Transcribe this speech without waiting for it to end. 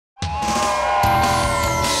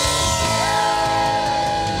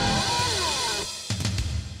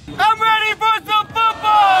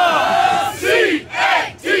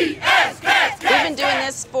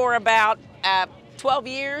for about 12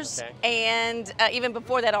 years, and even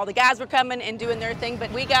before that, all the guys were coming and doing their thing,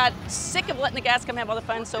 but we got sick of letting the guys come have all the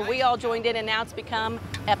fun, so we all joined in, and now it's become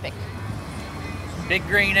epic. Big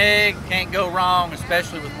green egg, can't go wrong,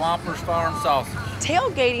 especially with Wampler's farm sausage.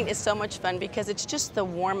 Tailgating is so much fun because it's just the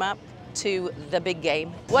warm-up to the big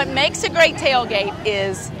game. What makes a great tailgate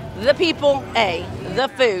is the people,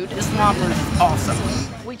 the food. This Wampler is awesome.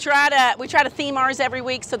 We try to theme ours every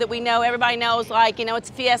week so that we know, everybody knows, like, you know, it's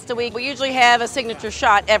Fiesta week. We usually have a signature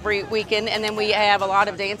shot every weekend, and then we have a lot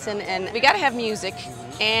of dancing, and we got to have music.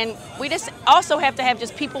 And we just also have to have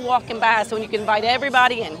just people walking by, so when you can invite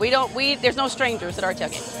everybody in. There's no strangers at our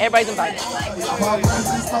tailgate. Everybody's invited.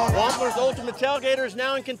 Wampler's Ultimate Tailgater is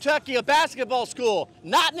now in Kentucky, a basketball school.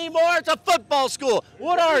 Not anymore, it's a football school.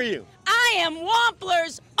 What are you? I am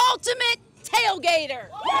Wampler's Ultimate Tailgater.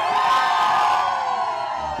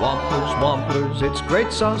 Wamplers, Wamplers, it's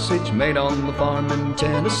great sausage made on the farm in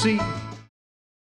Tennessee.